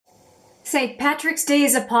St. Patrick's Day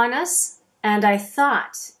is upon us, and I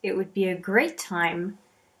thought it would be a great time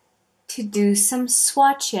to do some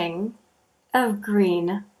swatching of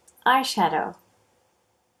green eyeshadow.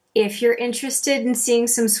 If you're interested in seeing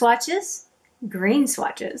some swatches, green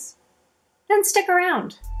swatches, then stick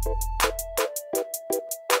around.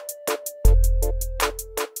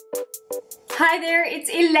 Hi there, it's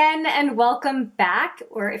Hélène and welcome back,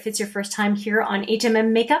 or if it's your first time here on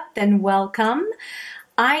HMM Makeup, then welcome.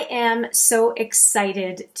 I am so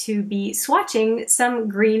excited to be swatching some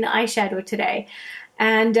green eyeshadow today.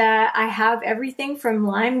 And I have everything from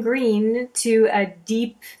lime green to a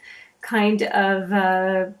deep kind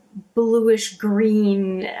of bluish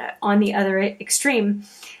green on the other extreme.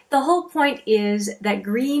 The whole point is that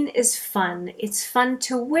green is fun. It's fun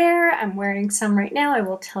to wear. I'm wearing some right now. I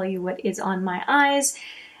will tell you what is on my eyes.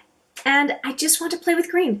 And I just want to play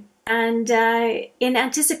with green. And in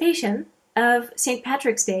anticipation of St.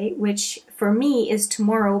 Patrick's Day, which for me is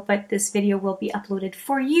tomorrow, but this video will be uploaded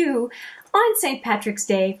for you on St. Patrick's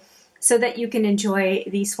Day so that you can enjoy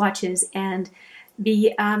these swatches and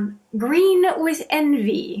be green with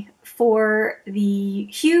envy for the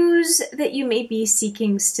hues that you may be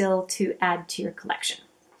seeking still to add to your collection.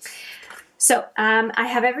 So I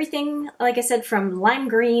have everything, like I said, from lime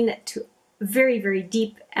green to very, very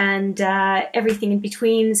deep and everything in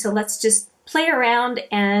between. So let's just play around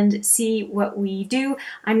and see what we do.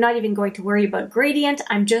 I'm not even going to worry about gradient.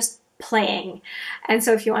 I'm just playing. And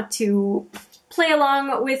so if you want to play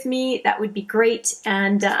along with me, that would be great.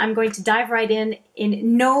 And I'm going to dive right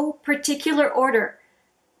in no particular order.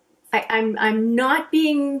 I'm not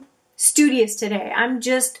being studious today. I'm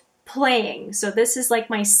just playing. So this is like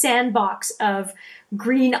my sandbox of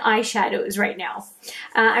green eyeshadows right now.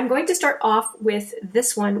 I'm going to start off with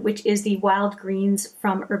this one, which is the Wild Greens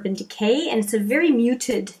from Urban Decay, and it's a very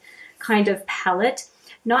muted kind of palette.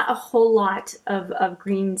 Not a whole lot of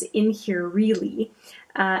greens in here really,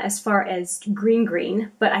 as far as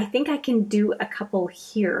green, but I think I can do a couple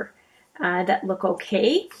here that look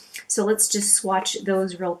okay. So let's just swatch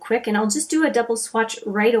those real quick, and I'll just do a double swatch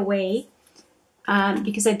right away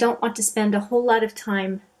because I don't want to spend a whole lot of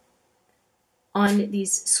time on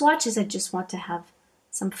these swatches. I just want to have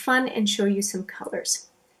some fun and show you some colors.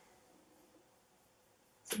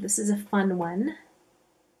 So this is a fun one.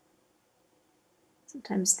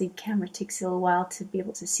 Sometimes the camera takes a little while to be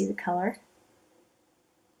able to see the color.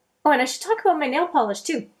 Oh, and I should talk about my nail polish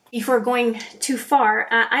too. Before going too far,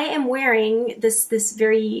 I am wearing this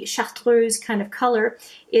very chartreuse kind of color.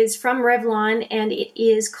 Is from Revlon, and it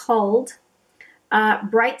is called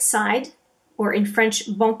Bright Side, or in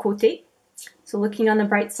French, Bon Côté. So looking on the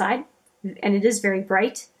bright side, and it is very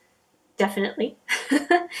bright, definitely.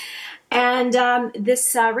 And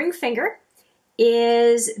this ring finger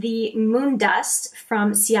is the Moondust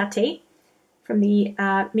from Ciate, from the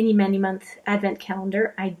Mini Many Month Advent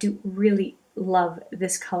Calendar. I do really love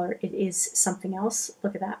this color. It is something else.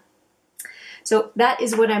 Look at that. So that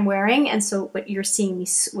is what I'm wearing, and so what you're seeing me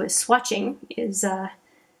with swatching is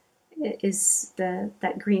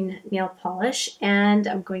that green nail polish, and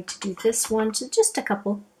I'm going to do this one, to just a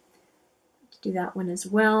couple. Do that one as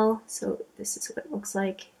well. So this is what it looks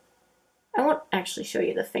like. I won't actually show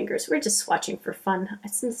you the fingers. We're just swatching for fun.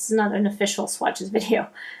 This is not an official swatches video.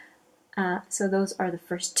 So those are the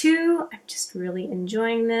first two. I'm just really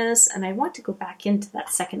enjoying this, and I want to go back into that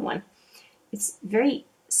second one. It's very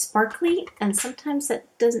sparkly, and sometimes that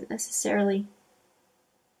doesn't necessarily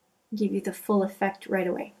give you the full effect right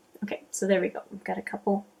away. Okay, so there we go. We've got a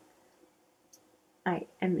couple. I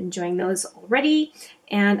am enjoying those already,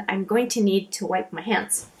 and I'm going to need to wipe my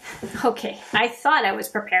hands. Okay, I thought I was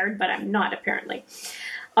prepared, but I'm not apparently.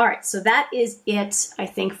 All right, so that is it, I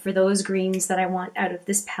think, for those greens that I want out of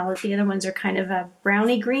this palette. The other ones are kind of a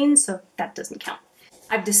browny green, so that doesn't count.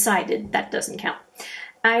 I've decided that doesn't count.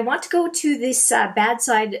 I want to go to this Bad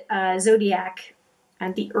Side Zodiac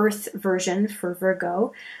and the Earth version for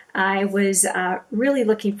Virgo. I was really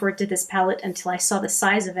looking forward to this palette until I saw the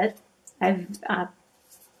size of it. I've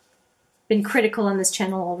been critical on this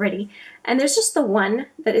channel already. And there's just the one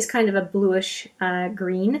that is kind of a bluish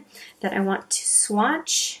green that I want to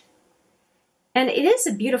swatch. And it is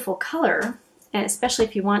a beautiful color, and especially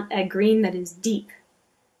if you want a green that is deep.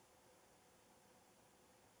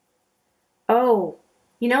 Oh,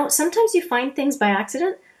 you know, sometimes you find things by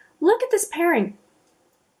accident. Look at this pairing.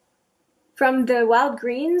 From the Wild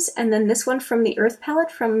Greens, and then this one from the Earth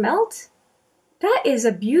palette from Melt. That is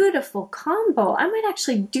a beautiful combo. I might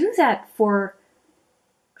actually do that for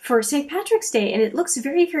St. Patrick's Day, and it looks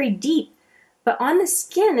very, very deep. But on the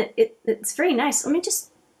skin, it's very nice. Let me just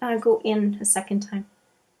go in a second time.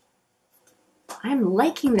 I'm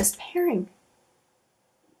liking this pairing.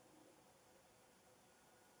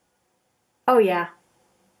 Oh yeah.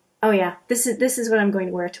 Oh yeah. This is what I'm going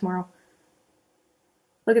to wear tomorrow.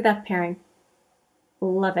 Look at that pairing.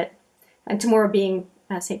 Love it. And tomorrow being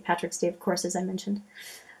St. Patrick's Day, of course, as I mentioned.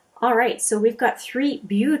 All right, so we've got 3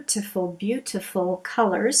 beautiful, beautiful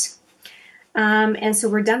colors. And so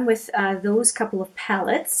we're done with those couple of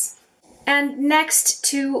palettes. And next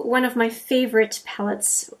to one of my favorite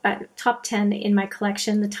palettes, top 10 in my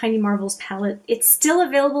collection, the Tiny Marvels palette. It's still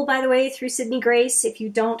available, by the way, through Sydney Grace. If you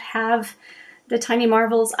don't have the Tiny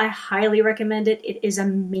Marvels, I highly recommend it. It is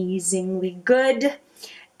amazingly good.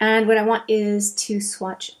 And what I want is to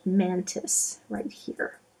swatch Mantis right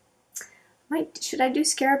here. Should I do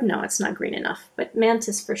Scarab? No, it's not green enough, but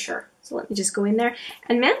Mantis for sure. So let me just go in there.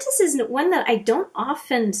 And Mantis is one that I don't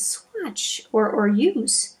often swatch or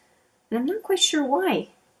use. And I'm not quite sure why.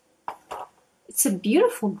 It's a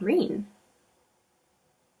beautiful green.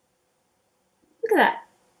 Look at that.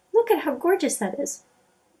 Look at how gorgeous that is.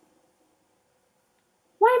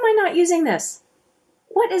 Why am I not using this?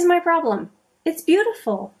 What is my problem? It's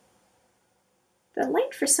beautiful. The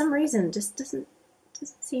light, for some reason, just doesn't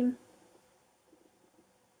seem...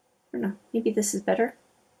 I don't know. Maybe this is better.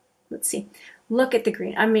 Let's see. Look at the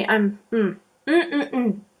green. I mean,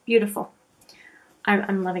 beautiful.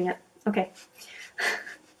 I'm loving it. Okay.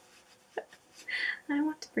 I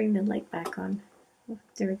want to bring the light back on. Oh,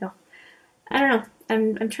 there we go. I don't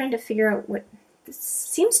know. I'm trying to figure out what... This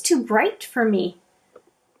seems too bright for me.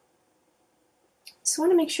 Just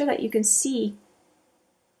want to make sure that you can see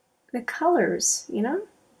the colors, you know?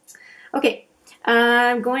 Okay.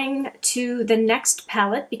 I'm going to the next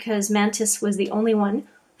palette because Mantis was the only one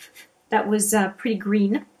that was pretty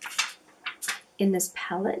green in this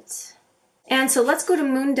palette. And so let's go to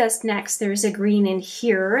Moondust next. There's a green in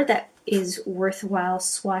here that is worthwhile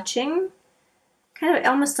swatching. Kind of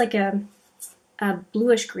almost like a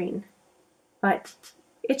bluish green, but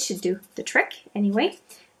it should do the trick anyway.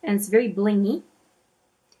 And it's very blingy.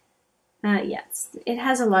 Yeah, it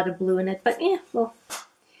has a lot of blue in it, but yeah, well,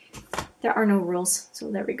 there are no rules,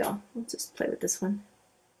 so there we go. We'll just play with this one.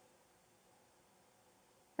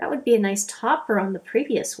 That would be a nice topper on the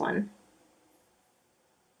previous one.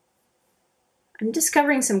 I'm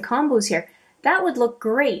discovering some combos here. That would look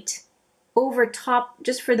great over top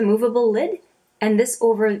just for the movable lid, and this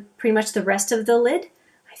over pretty much the rest of the lid.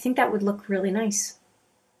 I think that would look really nice.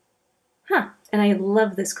 Huh, and I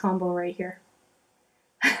love this combo right here.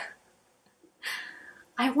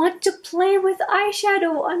 I want to play with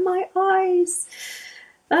eyeshadow on my eyes.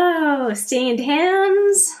 Oh, stained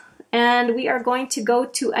hands. And we are going to go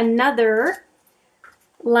to another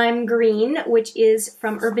lime green, which is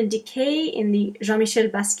from Urban Decay in the Jean-Michel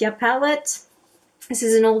Basquiat palette. This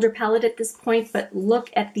is an older palette at this point, but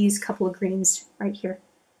look at these couple of greens right here.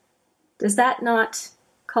 Does that not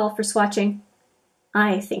call for swatching?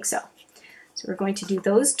 I think so. So we're going to do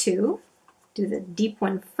those two. Do the deep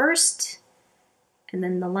one first, and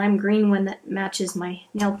then the lime green one that matches my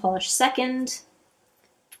nail polish second.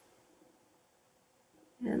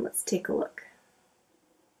 And let's take a look.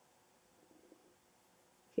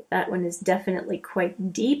 Okay, that one is definitely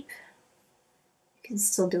quite deep. You can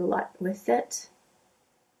still do a lot with it.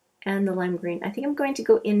 And the lime green. I think I'm going to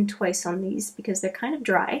go in twice on these because they're kind of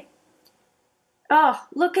dry. Oh,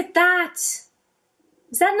 look at that!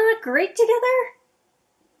 Is that not great together?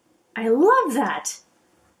 I love that!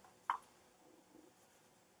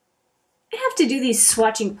 I have to do these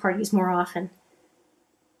swatching parties more often.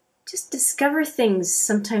 Just discover things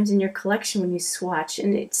sometimes in your collection when you swatch,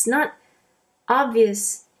 and it's not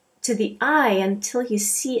obvious to the eye until you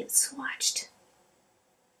see it swatched.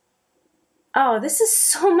 Oh, this is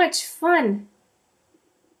so much fun.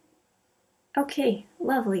 Okay,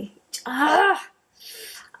 lovely. Ah,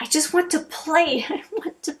 I just want to play. I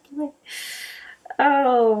want to play.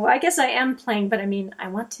 Oh, I guess I am playing, but I mean, I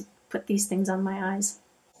want to put these things on my eyes.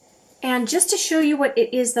 And just to show you what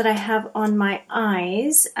it is that I have on my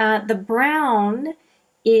eyes, the brown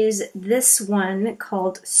is this one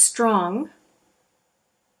called Strong.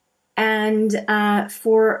 And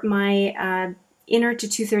for my inner to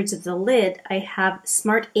 2/3 of the lid, I have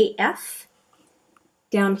Smart AF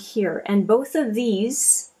down here. And both of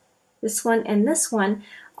these, this one and this one,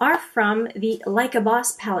 are from the Like a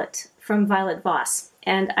Boss palette from Violet Voss.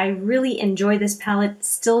 And I really enjoy this palette,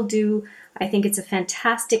 still do. I think it's a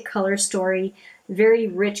fantastic color story, very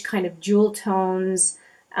rich kind of jewel tones.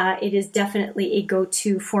 It is definitely a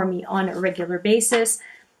go-to for me on a regular basis.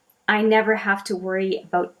 I never have to worry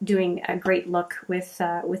about doing a great look with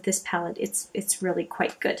this palette. It's really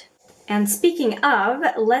quite good. And speaking of,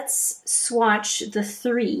 let's swatch the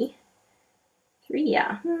three 3,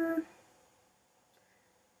 yeah.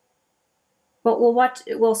 But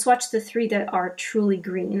we'll swatch the 3 that are truly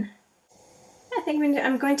green. I think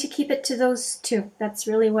I'm going to keep it to those 2. That's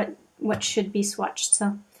really what should be swatched.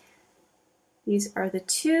 So these are the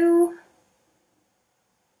 2.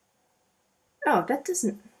 Oh, that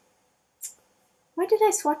doesn't... Why did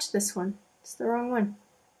I swatch this one? It's the wrong one.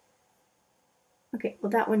 Okay,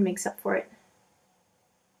 well that one makes up for it.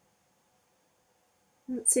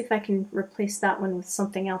 Let's see if I can replace that one with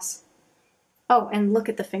something else. Oh, and look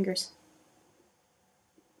at the fingers.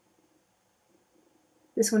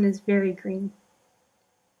 This one is very green.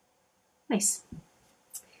 Nice.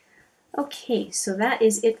 Okay, so that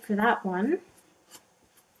is it for that one.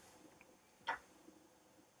 I'm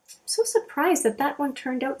so surprised that that one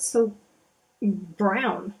turned out so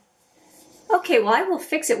brown. Okay, well I will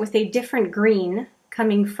fix it with a different green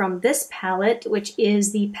coming from this palette, which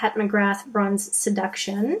is the Pat McGrath Bronze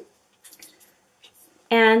Seduction.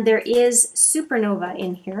 And there is Supernova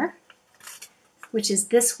in here, which is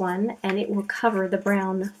this one, and it will cover the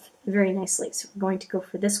brown very nicely. So we're going to go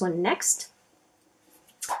for this one next.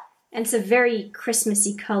 And it's a very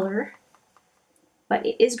Christmassy color, but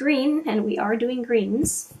it is green, and we are doing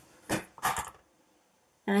greens.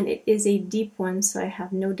 And it is a deep one, so I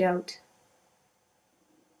have no doubt.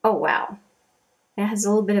 Oh wow, it has a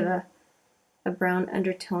little bit of a brown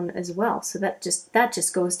undertone as well, so that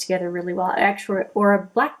just goes together really well. Actually, or a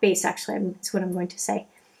black base, actually, that's what I'm going to say.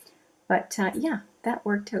 But yeah, that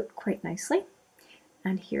worked out quite nicely.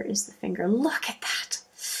 And here is the finger. Look at that.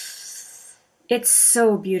 It's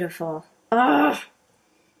so beautiful. Ugh.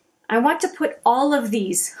 I want to put all of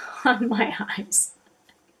these on my eyes.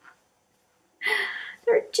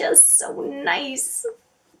 They're just so nice.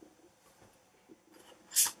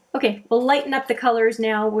 Okay, we'll lighten up the colors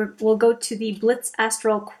now. We'll go to the Blitz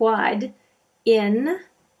Astral Quad in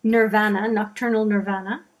Nirvana, Nocturnal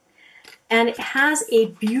Nirvana. And it has a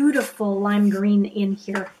beautiful lime green in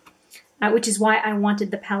here, which is why I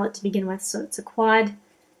wanted the palette to begin with. So it's a quad.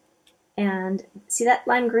 And see that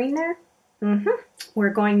lime green there? We're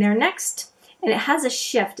going there next. And it has a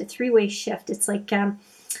shift, a 3-way shift. It's like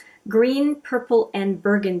green, purple, and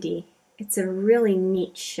burgundy. It's a really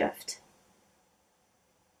neat shift.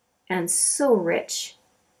 And so rich.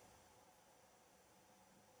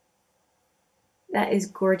 That is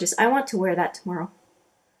gorgeous. I want to wear that tomorrow.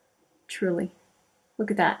 Truly.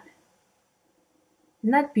 Look at that.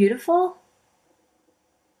 Isn't that beautiful?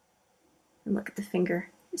 And look at the finger.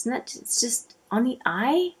 Isn't that, it's just on the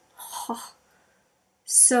eye? Oh,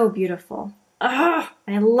 so beautiful. Oh,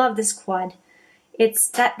 I love this quad. It's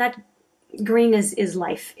that green is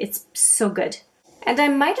life. It's so good. And I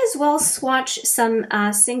might as well swatch some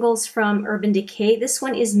singles from Urban Decay. This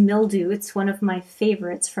one is Mildew. It's one of my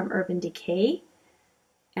favorites from Urban Decay.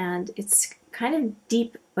 And it's kind of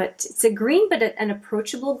deep, but it's a green, but an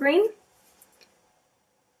approachable green.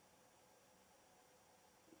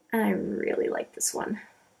 And I really like this one.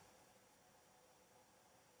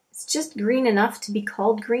 It's just green enough to be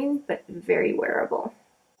called green, but very wearable.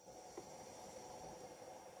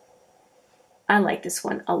 I like this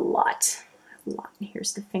one a lot. And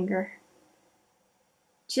here's the finger.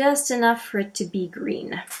 Just enough for it to be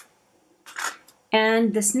green.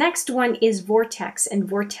 And this next one is Vortex, and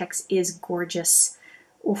Vortex is gorgeous.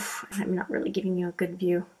 Oof, I'm not really giving you a good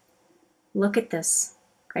view. Look at this,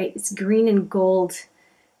 right? It's green and gold.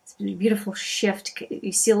 It's a beautiful shift.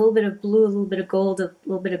 You see a little bit of blue, a little bit of gold, a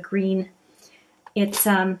little bit of green.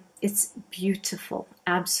 It's beautiful,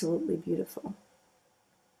 absolutely beautiful.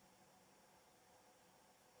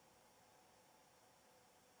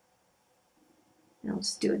 I'll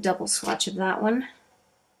just do a double swatch of that one.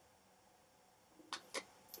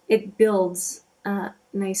 It builds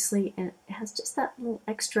nicely, and it has just that little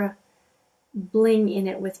extra bling in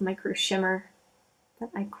it with micro shimmer that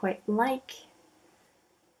I quite like.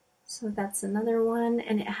 So that's another one,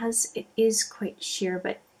 and it is quite sheer,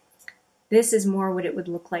 but this is more what it would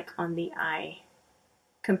look like on the eye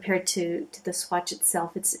compared to the swatch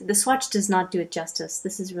itself. The swatch does not do it justice.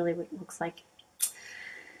 This is really what it looks like.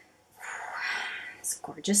 It's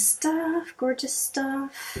gorgeous stuff, gorgeous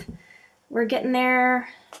stuff. We're getting there.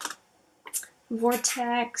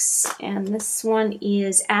 Vortex, and this one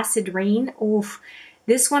is Acid Rain. Oof.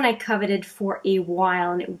 This one I coveted for a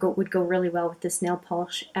while, and it would go really well with this nail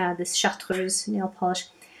polish, this Chartreuse nail polish.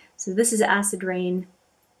 So this is Acid Rain,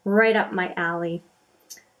 right up my alley.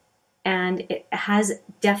 And it has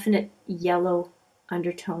definite yellow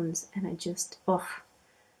undertones, and I just, oh,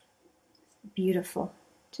 beautiful.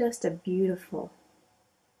 Just a beautiful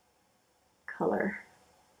color.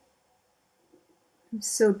 I'm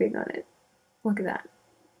so big on it. Look at that.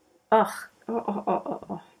 Oh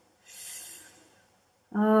Oh.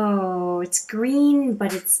 Oh, it's green,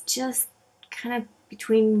 but it's just kind of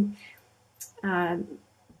between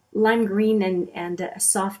lime green and a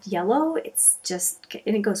soft yellow. It's just,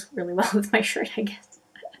 and it goes really well with my shirt, I guess.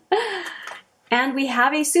 And we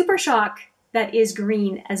have a Super Shock that is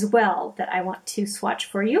green as well that I want to swatch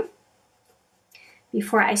for you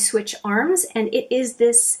before I switch arms. And it is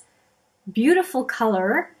this beautiful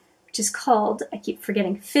color, which is called, I keep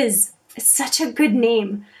forgetting, Fizz. It's such a good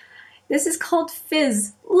name. This is called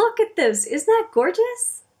Fizz. Look at this. Isn't that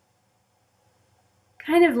gorgeous?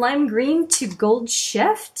 Kind of lime green to gold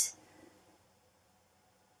shift.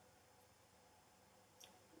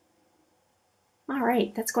 All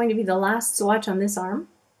right, that's going to be the last swatch on this arm.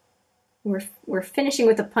 We're finishing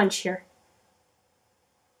with a punch here.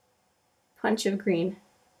 Punch of green.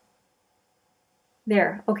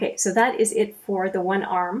 There. Okay, so that is it for the one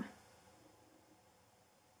arm.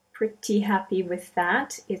 Pretty happy with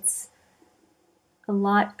that. It's a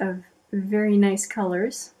lot of very nice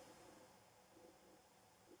colors.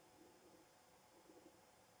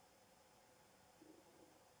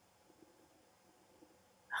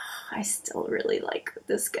 I still really like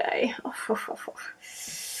this guy.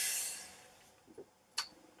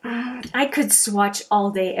 I could swatch all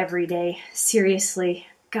day, every day. Seriously.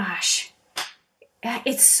 Gosh.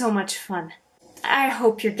 It's so much fun. I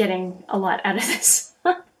hope you're getting a lot out of this.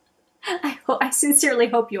 I sincerely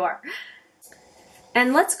hope you are.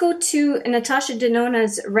 And let's go to Natasha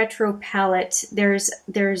Denona's retro palette. There's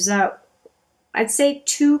I'd say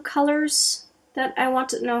 2 colors that I want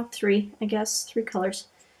to, no, 3, I guess, 3 colors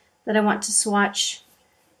that I want to swatch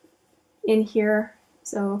in here.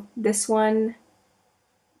 So this one,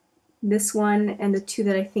 and the 2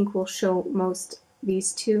 that I think will show most,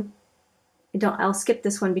 these 2. I'll skip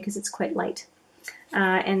this one because it's quite light.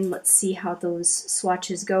 And let's see how those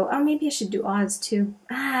swatches go. Oh, maybe I should do Oz too.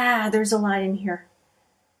 There's a lot in here.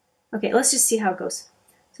 Okay, let's just see how it goes.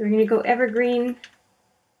 So we're gonna go Evergreen,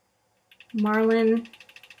 Marlin,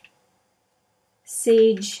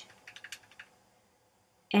 Sage,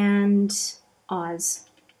 and Oz.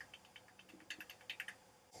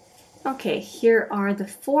 Okay, here are the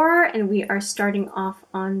 4, and we are starting off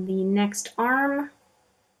on the next arm.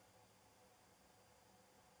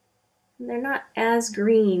 They're not as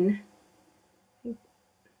green.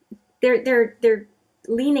 They're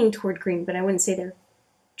leaning toward green, but I wouldn't say they're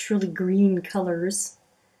truly green colors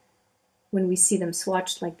when we see them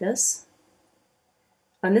swatched like this.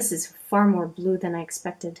 And this is far more blue than I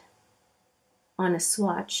expected on a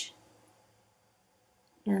swatch.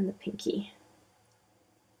 And the pinky.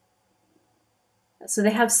 So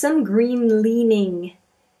they have some green leaning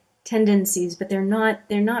tendencies, but they're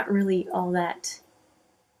not really all that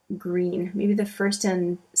green. Maybe the first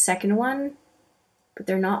and second one, but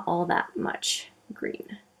they're not all that much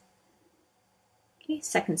green. Okay,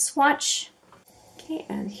 second swatch. Okay,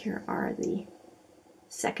 and here are the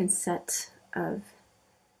second set of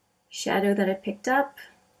shadow that I picked up.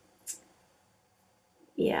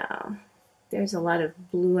 Yeah, there's a lot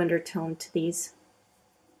of blue undertone to these.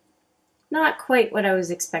 Not quite what I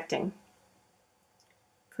was expecting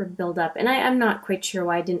for build up. And I'm not quite sure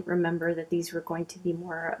why I didn't remember that these were going to be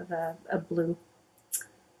more of a blue.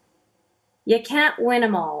 You can't win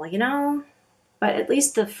them all, you know? But at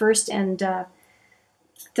least the first and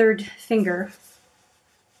third finger,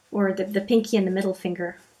 or the pinky and the middle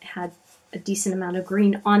finger, had a decent amount of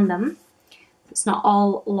green on them. It's not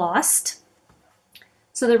all lost.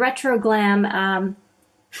 So the retro glam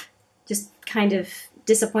just kind of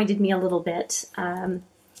disappointed me a little bit.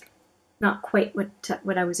 Not quite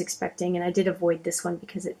what I was expecting, and I did avoid this one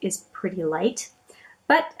because it is pretty light.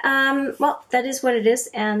 But, well, that is what it is,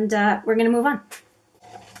 and we're going to move on.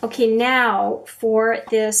 Okay, now for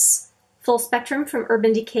this full spectrum from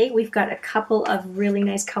Urban Decay, we've got a couple of really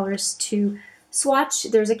nice colors to swatch.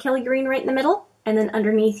 There's a Kelly green right in the middle, and then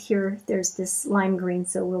underneath here there's this lime green,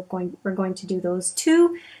 so we're going to do those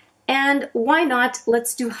two. And why not?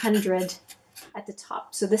 Let's do 100 at the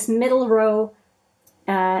top. So this middle row,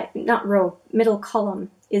 middle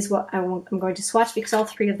column is what I'm going to swatch, because all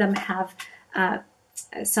 3 of them have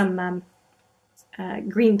some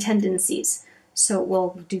green tendencies. So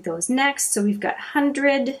we'll do those next. So we've got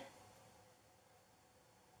 100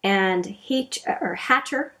 and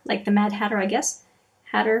Hatter, like the Mad Hatter, I guess.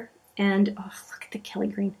 Hatter, and oh, look at the Kelly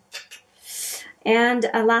green. And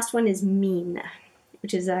last one is Mean,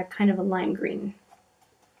 which is a kind of a lime green.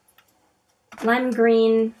 Lime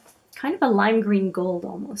green, kind of a lime green gold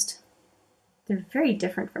almost. They're very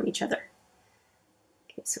different from each other.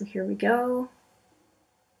 Okay, so here we go.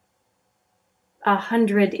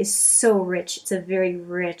 100 is so rich. It's a very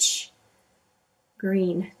rich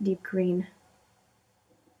green, deep green.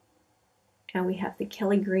 And we have the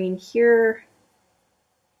Kelly green here.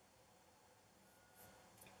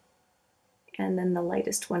 And then the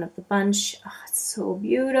lightest one of the bunch. Oh, it's so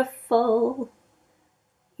beautiful.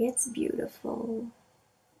 It's beautiful.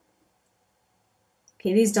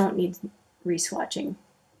 Okay, these don't need re-swatching.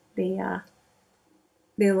 They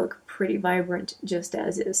look pretty vibrant just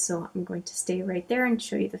as is, so I'm going to stay right there and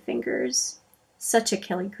show you the fingers. Such a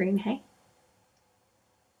Kelly green, hey?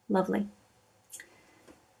 Lovely.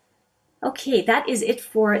 Okay, that is it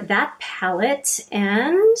for that palette,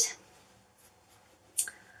 and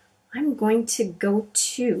I'm going to go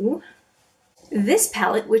to this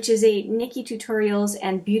palette, which is a Nikkie Tutorials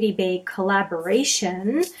and Beauty Bay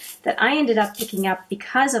collaboration that I ended up picking up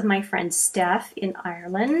because of my friend Steph in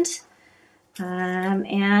Ireland.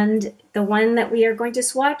 And the one that we are going to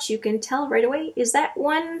swatch, you can tell right away, is that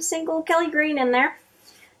one single Kelly green in there.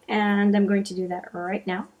 And I'm going to do that right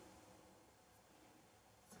now.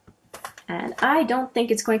 And I don't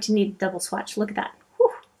think it's going to need a double swatch. Look at that.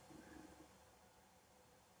 Whew.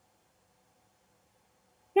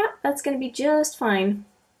 Yeah, that's going to be just fine.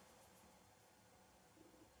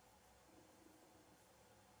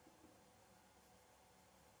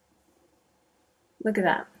 Look at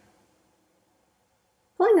that.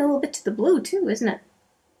 Pulling a little bit to the blue too, isn't it?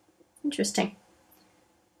 Interesting.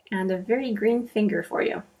 And a very green finger for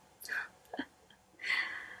you.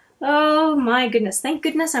 Oh my goodness. Thank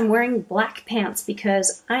goodness I'm wearing black pants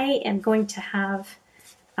because I am going to have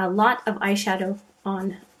a lot of eyeshadow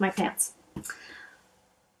on my pants.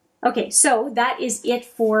 Okay, so that is it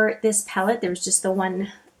for this palette. There's just the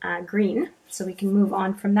one green, so we can move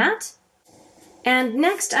on from that. And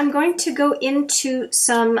next I'm going to go into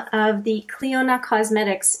some of the Clionadh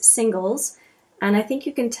Cosmetics singles, and I think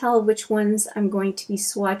you can tell which ones I'm going to be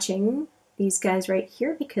swatching, these guys right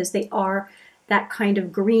here, because they are that kind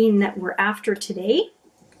of green that we're after today.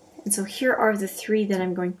 And so here are the three that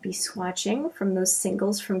I'm going to be swatching from those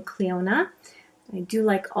singles from Clionadh. I do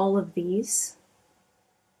like all of these.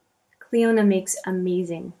 Clionadh makes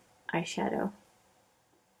amazing eyeshadow.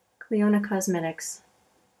 Clionadh Cosmetics.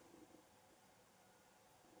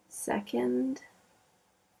 Second,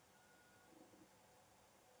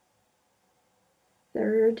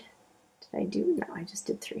 third, did I do? No, I just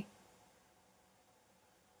did three.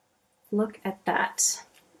 Look at that.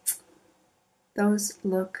 Those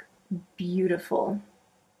look beautiful.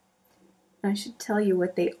 I should tell you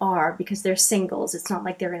what they are because they're singles. It's not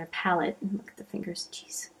like they're in a palette. Look at the fingers,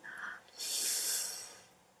 jeez.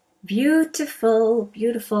 Beautiful,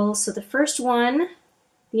 beautiful. So the first one,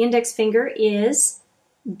 the index finger, is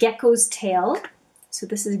Gecko's Tail. So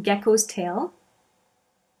this is Gecko's Tail.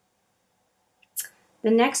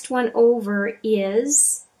 The next one over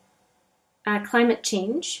is Climate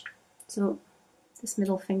Change. So this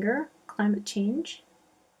middle finger, Climate Change.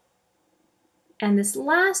 And this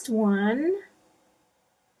last one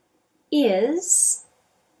is,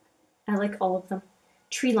 I like all of them,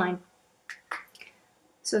 Tree Line.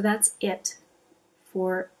 So that's it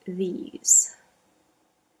for these.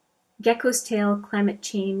 Gecko's Tail, Climate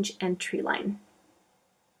Change, and Tree Line.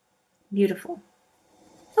 Beautiful.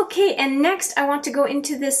 Okay, and next I want to go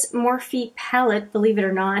into this Morphe palette, believe it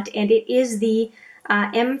or not, and it is the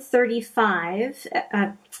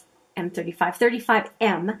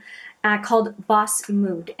M35M called Voss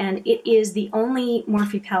Mood, and it is the only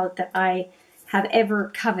Morphe palette that I have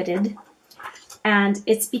ever coveted, and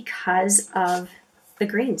it's because of the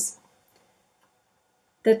greens.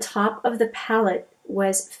 The top of the palette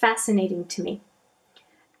was fascinating to me.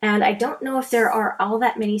 And I don't know if there are all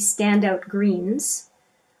that many standout greens.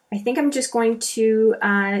 I think I'm just going to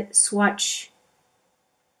swatch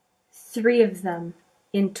 3 of them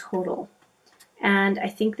in total. And I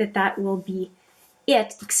think that that will be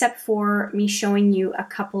it, except for me showing you a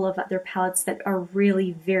couple of other palettes that are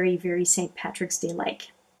really very, very St. Patrick's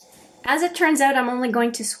Day-like. As it turns out, I'm only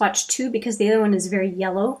going to swatch 2 because the other one is very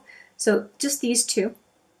yellow. So just these 2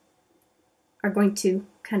 are going to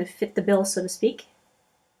kind of fit the bill, so to speak.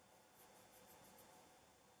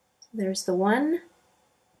 There's the one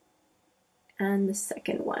and the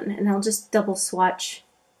second one, and I'll just double swatch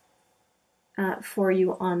for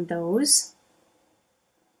you on those.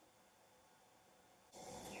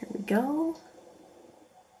 Here we go.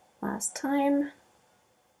 Last time.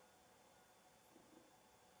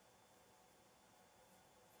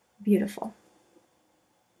 Beautiful.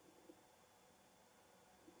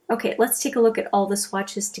 Okay, let's take a look at all the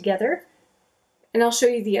swatches together, and I'll show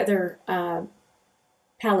you the other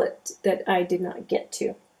palette that I did not get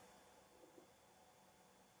to.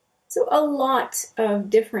 So a lot of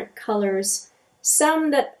different colors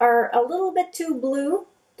some that are a little bit too blue.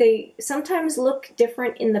 They sometimes look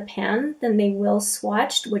different in the pan than they will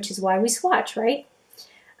swatched, which is why we swatch, right?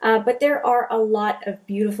 But there are a lot of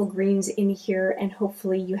beautiful greens in here, and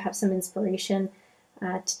hopefully you have some inspiration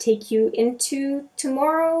to take you into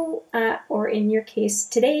tomorrow, or in your case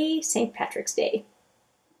today, St. Patrick's Day.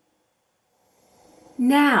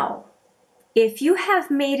 Now, if you have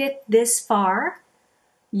made it this far,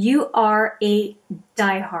 you are a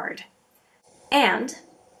diehard. And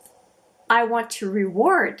I want to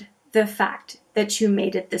reward the fact that you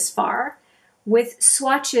made it this far with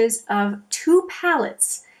swatches of 2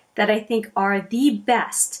 palettes that I think are the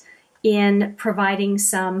best in providing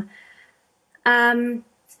some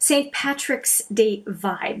St. Patrick's Day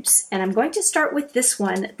vibes. And I'm going to start with this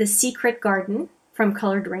one, the Secret Garden from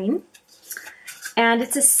Colored Raine. And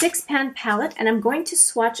it's a 6-pan palette, and I'm going to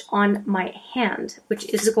swatch on my hand, which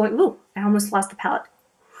is going, ooh, I almost lost the palette.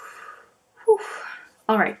 Whew.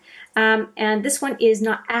 All right. And this one is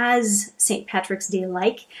not as St. Patrick's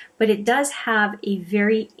Day-like, but it does have a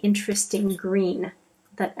very interesting green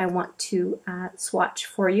that I want to swatch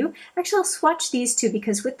for you. Actually, I'll swatch these 2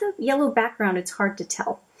 because with the yellow background, it's hard to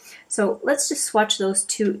tell. So let's just swatch those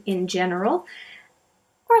 2 in general,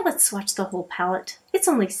 or let's swatch the whole palette. It's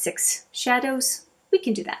only 6 shadows. We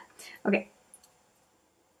can do that. Okay.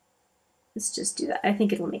 Let's just do that. I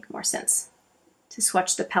think it'll make more sense to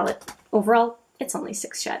swatch the palette. Overall, it's only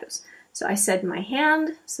 6 shadows. So I said my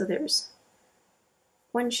hand, so there's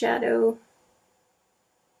 1 shadow,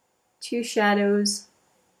 2 shadows,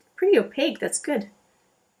 pretty opaque, that's good.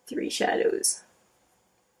 3 shadows.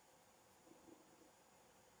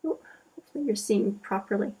 Oh, hopefully you're seeing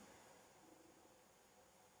properly.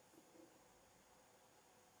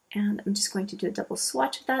 And I'm just going to do a double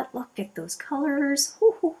swatch of that. Look at those colors.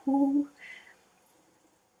 Hoo, hoo, hoo.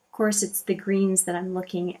 Of course, it's the greens that I'm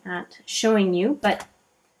looking at showing you, but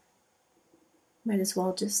might as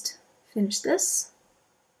well just finish this.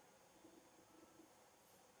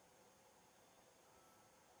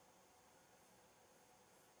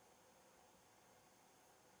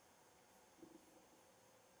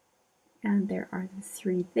 And there are the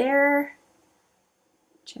 3 there.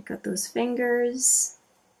 Check out those fingers.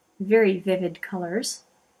 Very vivid colors.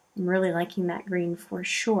 I'm really liking that green for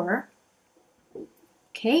sure.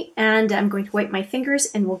 Okay, and I'm going to wipe my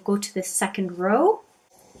fingers and we'll go to the second row.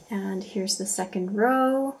 And here's the second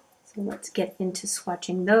row. So let's get into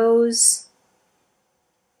swatching those.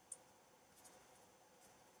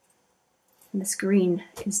 And this green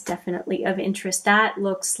is definitely of interest. That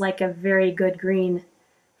looks like a very good green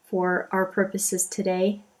for our purposes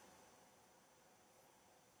today.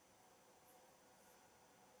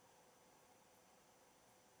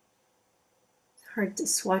 Hard to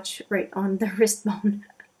swatch right on the wrist bone.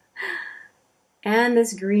 And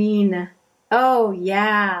this green. Oh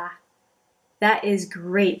yeah, that is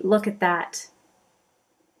great. Look at that.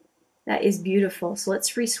 That is beautiful. So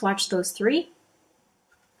let's re-swatch those 3.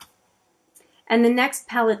 And the next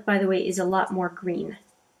palette, by the way, is a lot more green.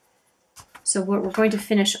 So we're going to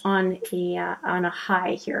finish on a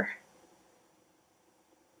high here.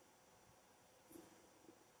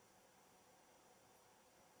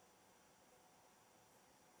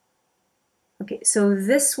 Okay, so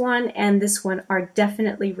this one and this one are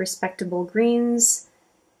definitely respectable greens.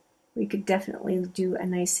 We could definitely do a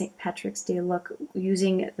nice St. Patrick's Day look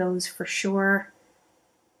using those for sure.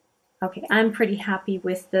 Okay, I'm pretty happy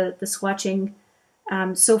with the swatching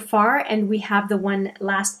so far, and we have the one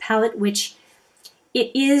last palette, which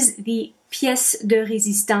it is the pièce de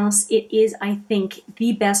résistance. It is, I think,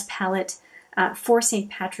 the best palette for St.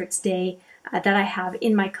 Patrick's Day that I have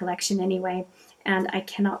in my collection anyway. And I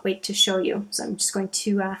cannot wait to show you. So I'm just going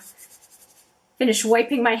to finish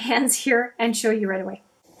wiping my hands here and show you right away.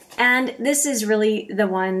 And this is really the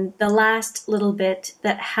one, the last little bit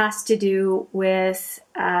that has to do with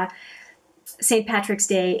St. Patrick's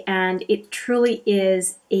Day, and it truly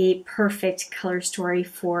is a perfect color story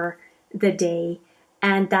for the day.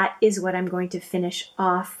 And that is what I'm going to finish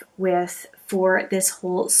off with for this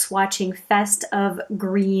whole swatching fest of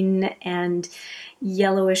green and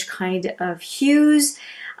yellowish kind of hues.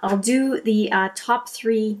 I'll do the top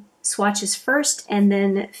 3 swatches first and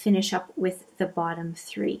then finish up with the bottom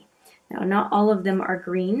 3. Now, not all of them are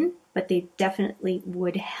green, but they definitely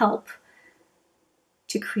would help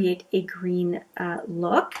to create a green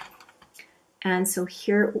look. And so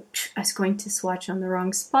here, oops, I was going to swatch on the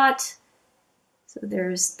wrong spot. So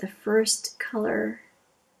there's the first color,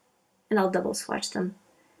 and I'll double swatch them.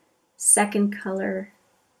 Second color,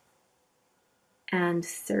 and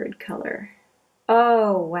third color.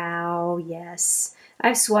 Oh, wow, yes.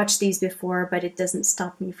 I've swatched these before, but it doesn't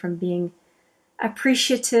stop me from being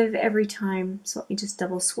appreciative every time. So let me just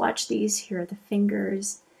double swatch these. Here are the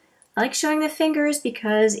fingers. I like showing the fingers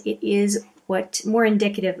because it is more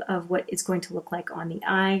indicative of what it's going to look like on the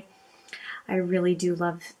eye. I really do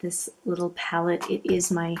love this little palette. It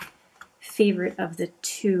is my favorite of the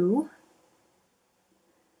two.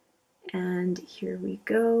 And here we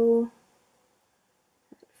go.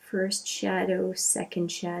 First shadow,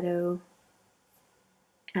 second shadow,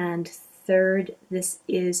 and third. This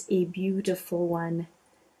is a beautiful one.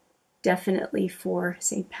 Definitely for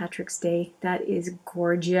St. Patrick's Day. That is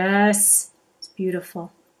gorgeous. It's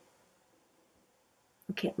beautiful.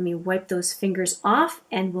 Okay, let me wipe those fingers off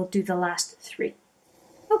and we'll do the last three.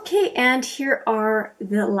 Okay, and here are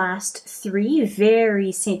the last three.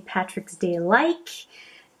 Very St. Patrick's Day-like.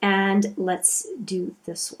 And let's do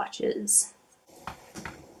the swatches.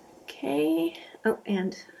 Okay, oh,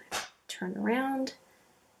 and turn around.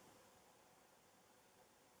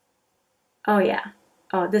 Oh yeah,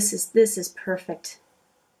 oh, this is perfect.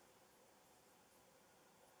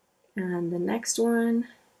 And the next one,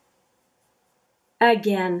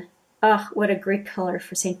 again, oh, what a great color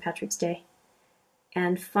for St. Patrick's Day.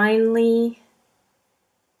 And finally,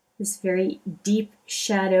 this very deep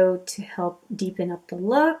shadow to help deepen up the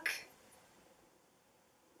look.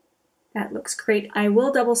 That looks great. I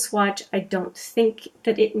will double swatch. I don't think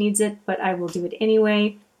that it needs it, but I will do it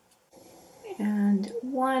anyway. And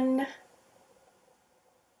 1,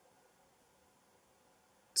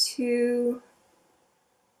 2.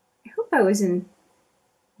 I hope I was in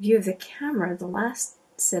view of the camera the last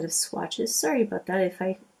set of swatches. Sorry about that if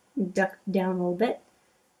I ducked down a little bit.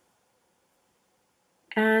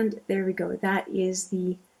 And there we go. That is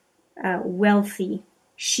the Weathy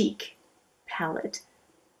Chic palette.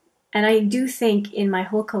 And I do think in my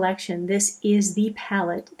whole collection, this is the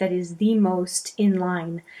palette that is the most in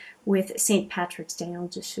line with St. Patrick's Day. I'll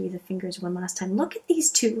just show you the fingers one last time. Look at these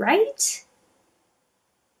two, right?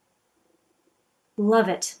 Love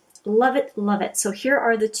it. Love it, love it. So here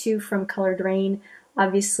are the two from Colored Raine.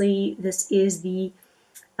 Obviously, this is the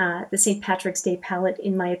St. Patrick's Day palette,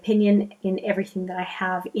 in my opinion, in everything that I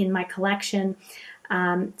have in my collection.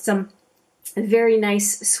 Some very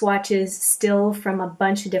nice swatches still from a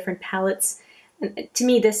bunch of different palettes. And to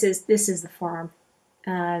me, this is the forearm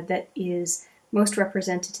that is most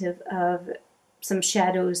representative of some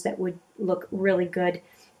shadows that would look really good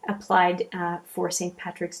applied for St.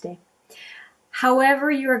 Patrick's Day. However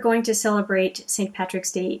you are going to celebrate St.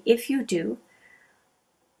 Patrick's Day, if you do,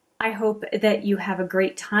 I hope that you have a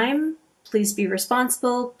great time. Please be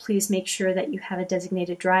responsible. Please make sure that you have a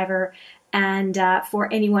designated driver. And for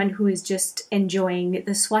anyone who is just enjoying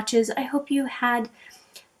the swatches, I hope you had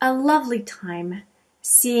a lovely time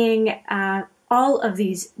seeing all of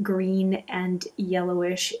these green and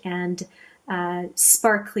yellowish and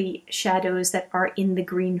sparkly shadows that are in the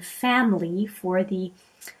green family for the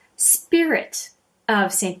spirit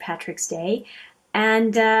of St. Patrick's Day.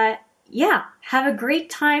 And yeah, have a great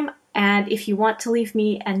time. And if you want to leave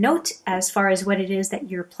me a note as far as what it is that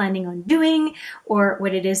you're planning on doing or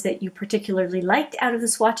what it is that you particularly liked out of the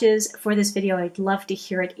swatches for this video, I'd love to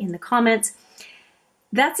hear it in the comments.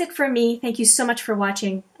 That's it from me. Thank you so much for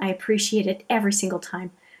watching. I appreciate it every single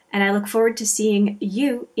time. And I look forward to seeing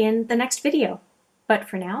you in the next video. But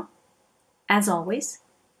for now, as always,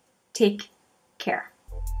 take care.